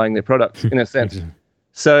you into buying their products in a sense.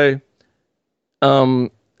 So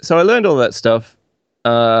I learned all that stuff.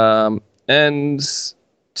 And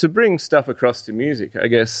to bring stuff across to music, I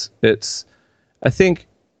guess it's, I think,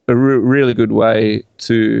 a really good way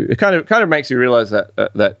to, it kind of makes you realize that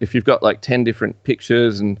that if you've got like 10 different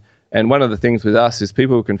pictures, and one of the things with us is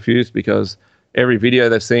people are confused because every video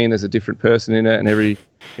they've seen, there's a different person in it, and every,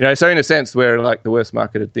 you know, so in a sense, we're like the worst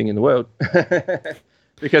marketed thing in the world.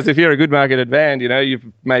 Because if you're a good marketed band, you know, you've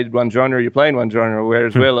made one genre, you're playing one genre,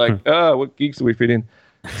 whereas we're like, oh, what gigs do we fit in?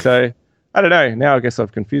 So I don't know. Now I guess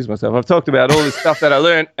I've confused myself. I've talked about all this stuff that I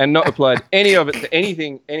learned and not applied any of it to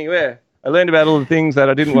anything, anywhere. I learned about all the things that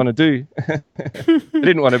I didn't want to do. I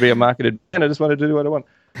didn't want to be a marketed band. I just wanted to do what I want.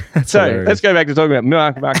 So let's go back to talking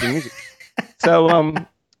about marketing music. So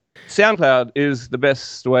SoundCloud is the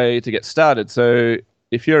best way to get started. So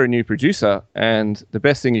if you're a new producer, and the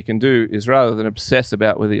best thing you can do is, rather than obsess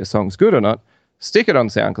about whether your song's good or not, stick it on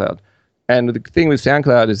SoundCloud. And the thing with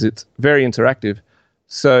SoundCloud is it's very interactive.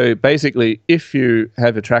 So basically, if you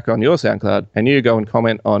have a track on your SoundCloud and you go and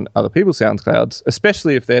comment on other people's SoundClouds,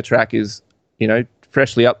 especially if their track is, you know,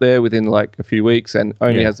 freshly up there within like a few weeks and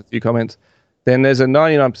only has a few comments, then there's a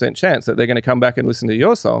 99% chance that they're going to come back and listen to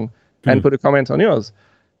your song and put a comment on yours.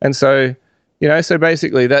 And so, you know, so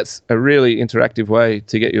basically that's a really interactive way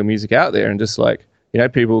to get your music out there, and just like, you know,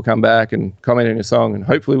 people will come back and comment on your song and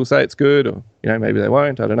hopefully will say it's good, or, you know, maybe they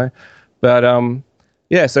won't, I don't know. But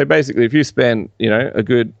yeah, so basically if you spend, you know, a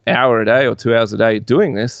good hour a day or 2 hours a day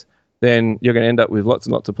doing this, then you're going to end up with lots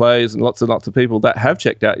and lots of plays and lots of people that have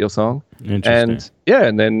checked out your song. And yeah,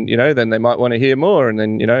 and then, you know, then they might want to hear more. And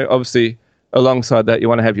then, you know, obviously alongside that, you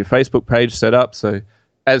want to have your Facebook page set up. So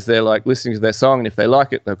as they're like listening to their song, and if they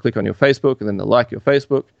like it, they'll click on your Facebook and then they'll like your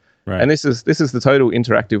Facebook. Right. And this is the total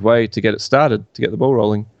interactive way to get it started, to get the ball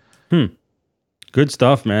rolling. Good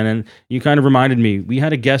stuff, man. And you kind of reminded me, we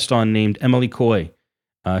had a guest on named Emily Coy.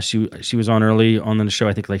 She was on early on the show,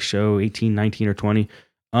 I think like show 18, 19 or 20.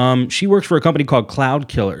 She works for a company called Cloud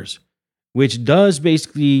Killers, which does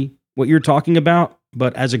basically what you're talking about,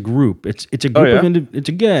 but as a group. It's a group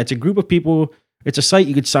it's a group of people. It's a site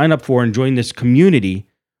you could sign up for and join this community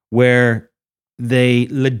where they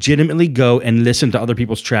legitimately go and listen to other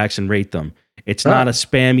people's tracks and rate them. It's not a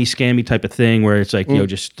scammy type of thing where it's like, yo,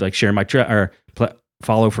 just like share my track or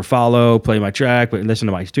follow for follow, play my track, but listen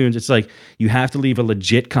to my tunes. It's like you have to leave a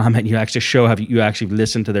legit comment. You actually show how you actually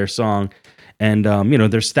listen to their song. And, you know,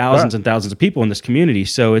 there's thousands and thousands of people in this community.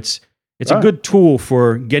 So it's a good tool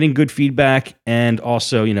for getting good feedback, and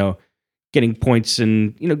also, you know, getting points,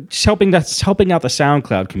 and, you know, just helping out the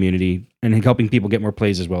SoundCloud community and helping people get more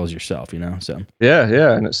plays as well as yourself, you know? So yeah.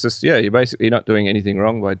 And it's just, you're basically not doing anything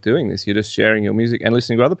wrong by doing this. You're just sharing your music and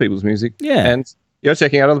listening to other people's music. Yeah. And you're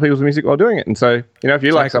checking out other people's music while doing it. And so, you know, if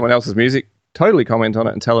you like someone else's music, totally comment on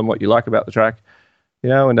it and tell them what you like about the track, you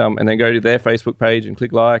know, and then go to their Facebook page and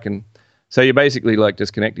click like. And so you're basically like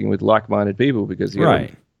just connecting with like-minded people, because you know,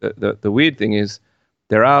 the weird thing is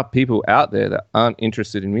there are people out there that aren't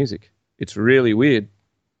interested in music. It's really weird.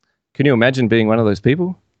 Can you imagine being one of those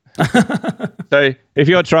people? So if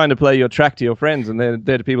you're trying to play your track to your friends and they're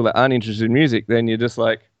the people that aren't interested in music, then you're just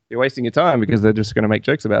like, you're wasting your time, because they're just going to make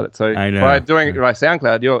jokes about it. So by doing it by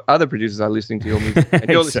SoundCloud, your other producers are listening to your music, and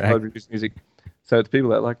you're listening to other producers' music. So it's people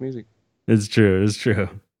that like music. It's true.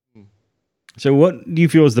 So what do you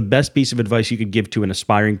feel is the best piece of advice you could give to an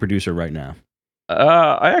aspiring producer right now?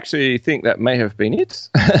 I actually think that may have been it.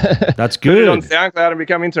 That's good. Put it on SoundCloud and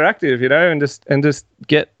become interactive, you know, and just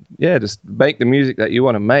make the music that you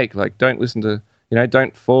want to make. Like, don't listen to, you know,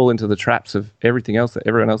 don't fall into the traps of everything else that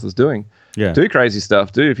everyone else is doing. Yeah. Do crazy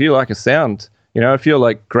stuff. If you like a sound, you know, if you're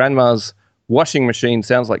like grandma's washing machine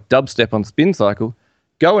sounds like dubstep on Spin Cycle,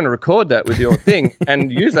 go and record that with your thing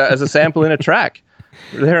and use that as a sample in a track.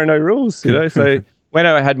 There are no rules, you know. So when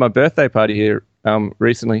I had my birthday party here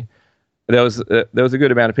recently, there was a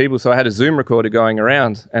good amount of people, so I had a Zoom recorder going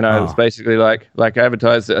around, and I was basically like I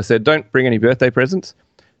advertised. I said, don't bring any birthday presents,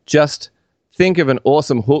 just think of an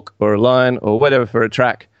awesome hook or a line or whatever for a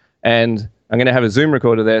track, and I'm going to have a Zoom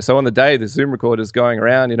recorder there. So on the day, the Zoom recorder is going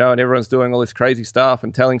around, and everyone's doing all this crazy stuff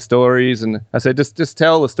and telling stories. And I said, just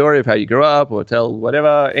tell the story of how you grew up, or tell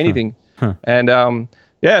whatever, anything. And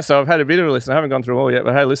so I've had a bit of a listen. I haven't gone through them all yet,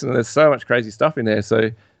 but hey, listen, there's so much crazy stuff in there.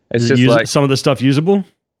 So it's just like some of the stuff usable.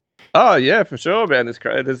 Oh yeah, for sure, man.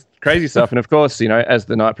 There's crazy stuff, and of course, as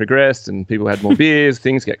the night progressed and people had more beers,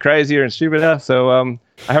 things get crazier and stupider. So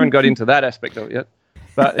I haven't got into that aspect of it yet.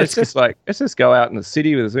 But it's just like, let's just go out in the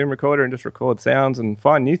city with a Zoom recorder and just record sounds and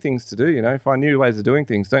find new things to do, find new ways of doing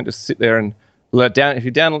things. Don't just sit there and sit there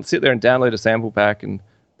and download a sample pack and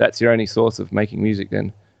that's your only source of making music,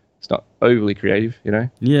 then it's not overly creative, Yeah.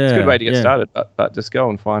 It's a good way to get started, but just go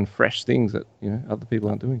and find fresh things that, other people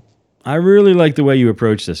aren't doing. I really like the way you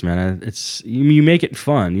approach this, man. It's you make it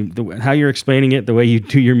fun. How you're explaining it, the way you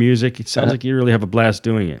do your music, it sounds like you really have a blast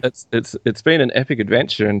doing it. It's been an epic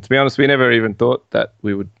adventure, and to be honest, we never even thought that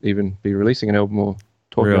we would even be releasing an album or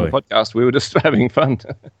talking on a podcast. We were just having fun.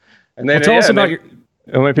 And then tell us about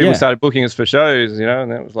and when people started booking us for shows, and then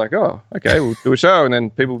it was like, oh, okay, we'll do a show, and then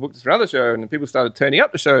people booked us for another show, and then people started turning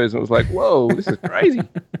up to shows, and it was like, whoa, this is crazy.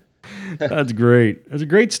 That's great. That's a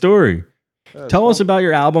great story. Tell us about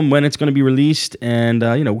your album, when it's going to be released, and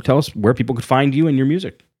tell us where people could find you and your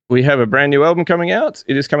music. We have a brand new album coming out.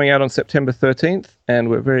 It is coming out on September 13th, and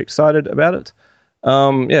we're very excited about it.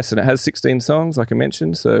 Yes, and it has 16 songs, like I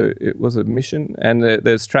mentioned, so it was a mission. And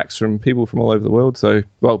there's tracks from people from all over the world. So,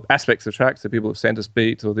 aspects of tracks that people have sent us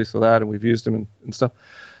beats or this or that, and we've used them and stuff.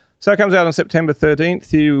 So it comes out on September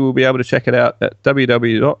 13th. You will be able to check it out at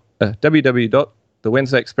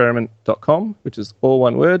www.thewednesdayexperiment.com, which is all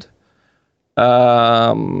one word.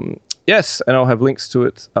 Yes, and I'll have links to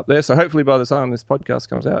it up there. So hopefully by the time this podcast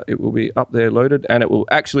comes out, it will be up there loaded, and it will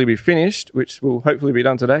actually be finished, which will hopefully be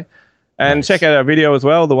done today. And check out our video as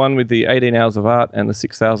well, the one with the 18 hours of art and the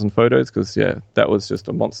 6,000 photos, because, that was just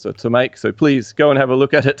a monster to make. So please go and have a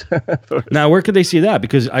look at it. Now, where could they see that?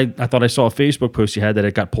 Because I thought I saw a Facebook post you had that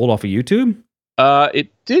it got pulled off of YouTube.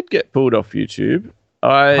 It did get pulled off YouTube.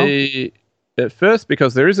 At first,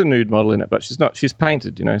 because there is a nude model in it, but she's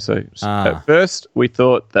painted, So at first we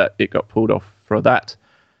thought that it got pulled off for that.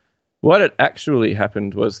 What had actually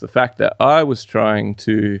happened was the fact that I was trying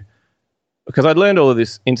to, because I'd learned all of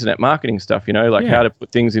this internet marketing stuff, how to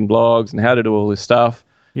put things in blogs and how to do all this stuff.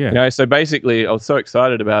 Yeah. So basically I was so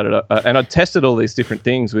excited about it. And I tested all these different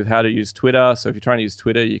things with how to use Twitter. So if you're trying to use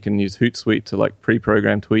Twitter, you can use Hootsuite to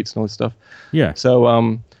pre-program tweets and all this stuff. Yeah. So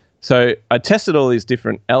I tested all these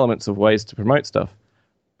different elements of ways to promote stuff,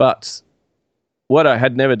 but what I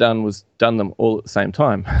had never done was done them all at the same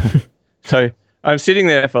time. So I'm sitting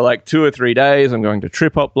there for 2 or 3 days. I'm going to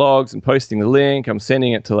Trip Hop blogs and posting the link. I'm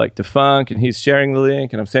sending it to Defunk, and he's sharing the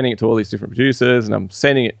link, and I'm sending it to all these different producers, and I'm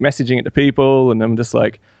messaging it to people, and I'm just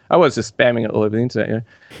I was just spamming it all over the internet,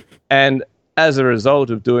 And as a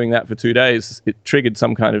result of doing that for 2 days, it triggered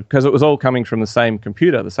some kind of, because it was all coming from the same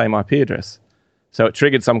computer, the same IP address. So it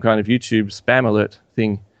triggered some kind of YouTube spam alert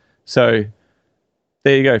thing. So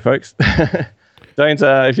there you go, folks. Don't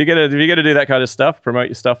if you're gonna do that kind of stuff, promote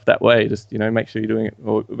your stuff that way. Just make sure you're doing it,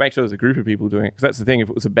 or make sure there's a group of people doing it. Because that's the thing. If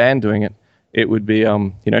it was a band doing it, it would be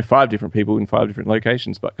 5 different people in 5 different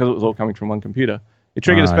locations. But because it was all coming from one computer, it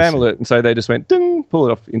triggered a spam alert, and so they just went ding, pull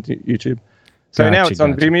it off into YouTube. So now it's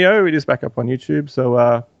on Vimeo. It is back up on YouTube.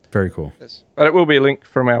 So very cool. Yes. But it will be a link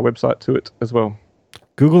from our website to it as well.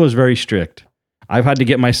 Google is very strict. I've had to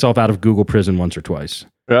get myself out of Google prison once or twice.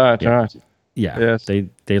 Right. Yeah, yes. They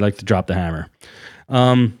like to drop the hammer.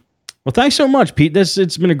 Well, thanks so much, Pete.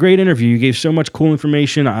 It's been a great interview. You gave so much cool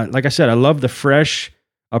information. Like I said, I love the fresh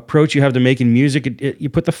approach you have to making music. You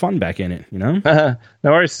put the fun back in it, No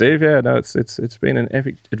worries, Steve. Yeah, no, it's been an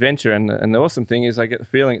epic adventure, and the awesome thing is I get the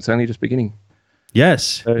feeling it's only just beginning.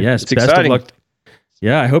 Yes, so yes. It's Best exciting. of luck.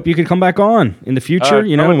 Yeah, I hope you can come back on in the future.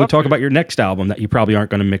 And we'll talk about your next album that you probably aren't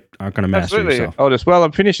going to master Absolutely. yourself.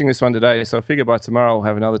 I'm finishing this one today, so I figure by tomorrow I'll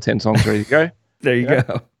have another 10 songs ready to go. There you go.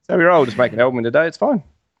 So I'll just make an album in a day. It's fine.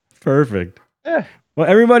 Perfect. Yeah. Well,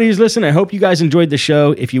 everybody who's listening, I hope you guys enjoyed the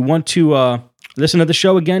show. If you want to listen to the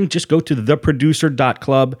show again, just go to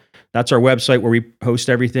theproducer.club. That's our website where we host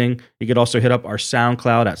everything. You could also hit up our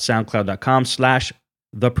SoundCloud at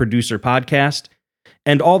soundcloud.com/theproducerpodcast.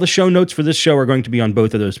 And all the show notes for this show are going to be on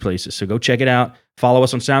both of those places. So go check it out. Follow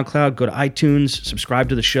us on SoundCloud. Go to iTunes. Subscribe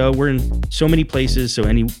to the show. We're in so many places. So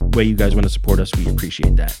any way you guys want to support us, we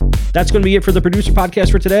appreciate that. That's going to be it for the Producer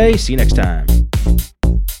Podcast for today. See you next time.